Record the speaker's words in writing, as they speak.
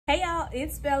Hey y'all,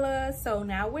 it's Bella. So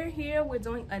now we're here, we're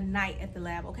doing a night at the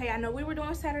lab. Okay, I know we were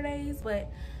doing Saturdays,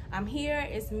 but I'm here,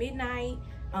 it's midnight.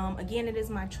 Again, it is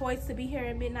my choice to be here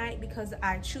at midnight because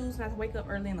I choose not to wake up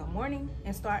early in the morning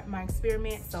and start my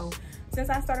experiment. So since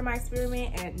I started my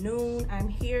experiment at noon, I'm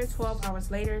here 12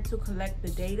 hours later to collect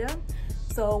the data.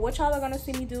 So what y'all are gonna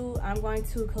see me do, I'm going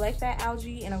to collect that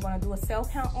algae and I'm gonna do a cell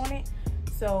count on it.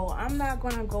 So I'm not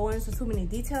gonna go into too many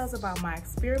details about my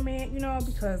experiment, you know,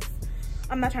 because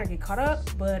I'm not trying to get caught up,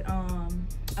 but I'm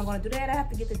gonna do that. I have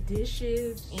to get the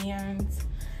dishes and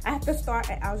I have to start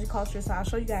at algae culture, so I'll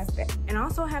show you guys that. And I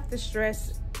also have to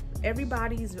stress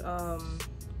everybody's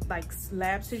like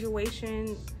lab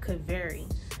situation could vary.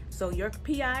 So your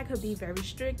PI could be very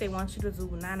strict. They want you to do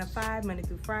 9 to 5, Monday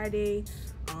through Friday.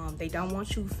 They don't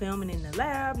want you filming in the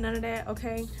lab, none of that,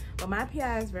 okay? But my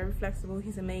PI is very flexible.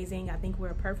 He's amazing. I think we're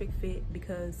a perfect fit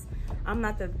because I'm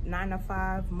not the 9 to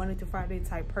 5, Monday through Friday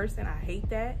type person. I hate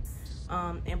that.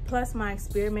 And plus my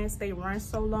experiments, they run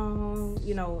so long.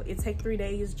 You know, it takes 3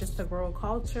 days just to grow a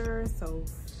culture. So,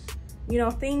 you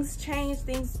know, things change.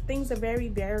 Things are very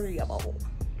variable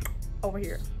over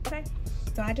here, okay?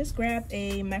 So I just grabbed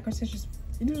a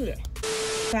microcentrifuge.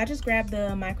 So I just grabbed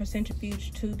the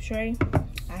microcentrifuge tube tray.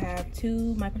 I have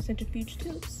 2 microcentrifuge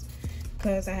tubes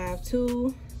because I have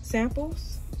 2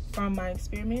 samples from my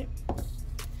experiment.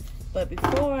 But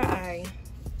before I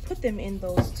put them in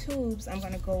those tubes, I'm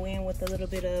gonna go in with a little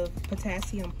bit of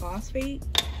potassium phosphate.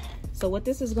 So what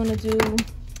this is gonna do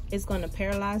is gonna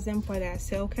paralyze them for that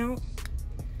cell count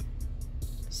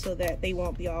so that they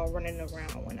won't be all running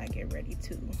around when I get ready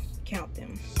to count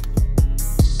them.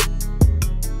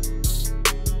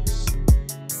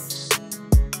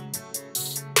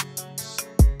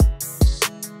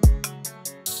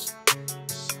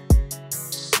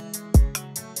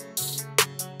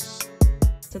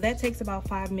 So that takes about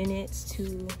 5 minutes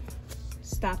to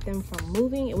stop them from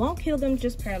moving. It won't kill them,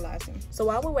 just paralyze them. So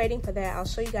while we're waiting for that, I'll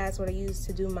show you guys what I use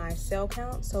to do my cell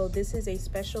count. So this is a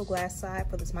special glass slide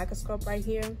for this microscope right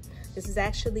here. This is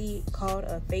actually called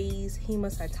a phase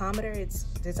hemocytometer. It's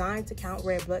designed to count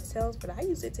red blood cells, but I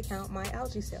use it to count my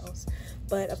algae cells.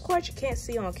 But of course you can't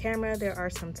see on camera, there are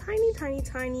some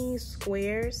tiny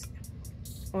squares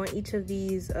on each of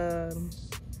these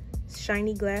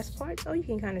shiny glass parts. Oh, you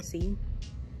can kind of see.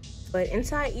 But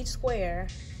inside each square,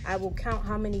 I will count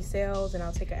how many cells and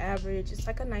I'll take an average. It's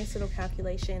like a nice little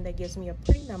calculation that gives me a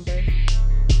pretty number.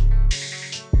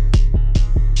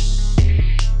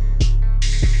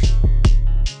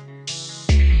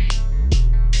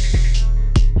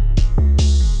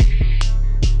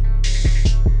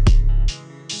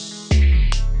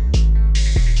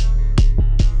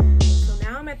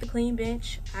 Clean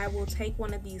bench, I will take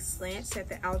one of these slants that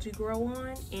the algae grow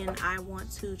on and I want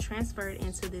to transfer it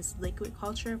into this liquid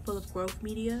culture full of growth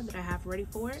media that I have ready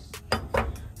for it.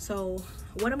 So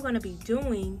what I'm going to be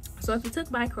doing, so if you took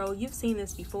micro, you've seen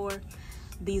this before,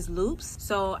 these loops.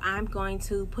 So I'm going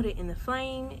to put it in the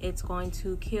flame. It's going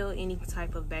to kill any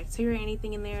type of bacteria,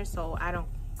 anything in there, so I don't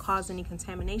cause any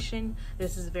contamination.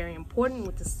 This is very important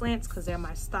with the slants because they're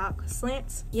my stock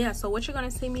slants. Yeah, so what you're going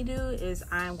to see me do is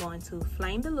I'm going to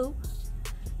flame the loop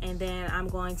and then I'm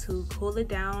going to cool it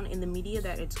down in the media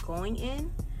that it's going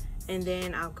in, and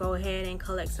then I'll go ahead and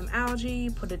collect some algae,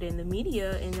 put it in the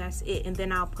media, and that's it. And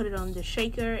then I'll put it on the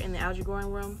shaker in the algae growing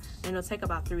room and it'll take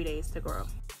about 3 days to grow.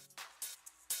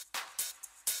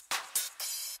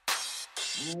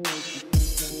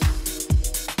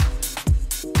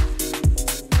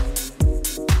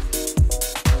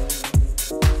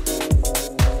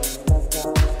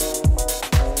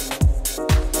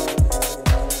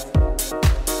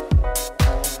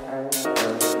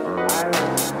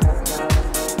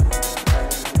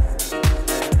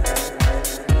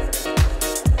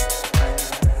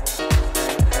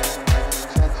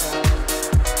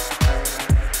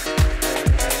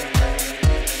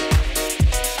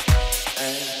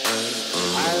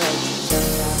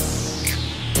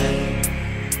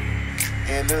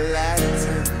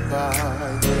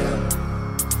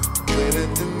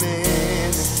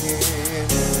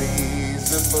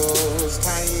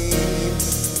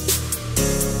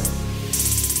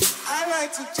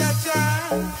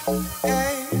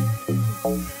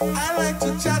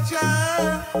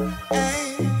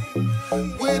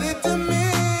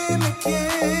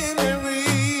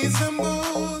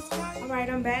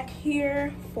 I'm back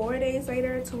here 4 days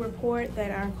later to report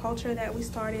that our culture that we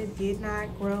started did not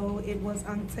grow. It was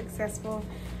unsuccessful,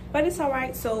 but it's all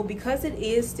right. So because it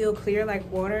is still clear like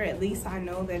water, at least I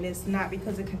know that it's not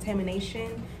because of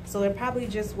contamination. So it probably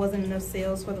just wasn't enough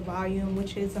cells for the volume,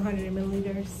 which is 100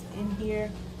 milliliters in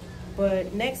here.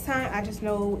 But next time, I just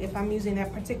know if I'm using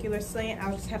that particular slant,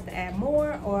 I'll just have to add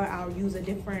more, or I'll use a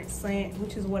different slant,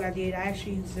 which is what I did. I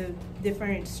actually used a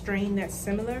different strain that's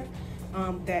similar,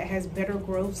 that has better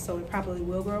growth, so it probably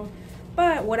will grow.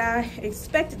 But what I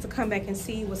expected to come back and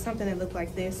see was something that looked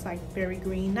like this, like very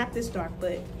green, not this dark,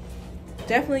 but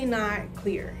definitely not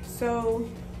clear. So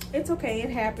it's okay,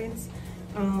 it happens.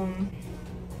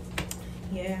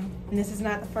 Yeah, and this is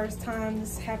not the first time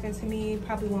this happened to me,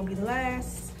 probably won't be the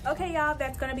last. Okay, y'all,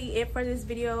 that's gonna be it for this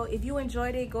video. If you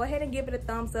enjoyed it, go ahead and give it a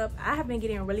thumbs up. I have been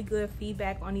getting really good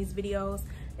feedback on these videos.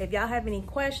 If y'all have any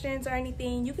questions or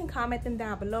anything, you can comment them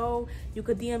down below. You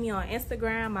could DM me on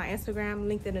Instagram. My Instagram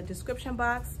linked in the description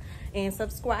box. And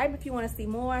subscribe if you want to see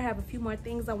more. I have a few more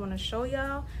things I want to show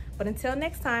y'all. But until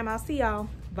next time, I'll see y'all.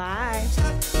 Bye.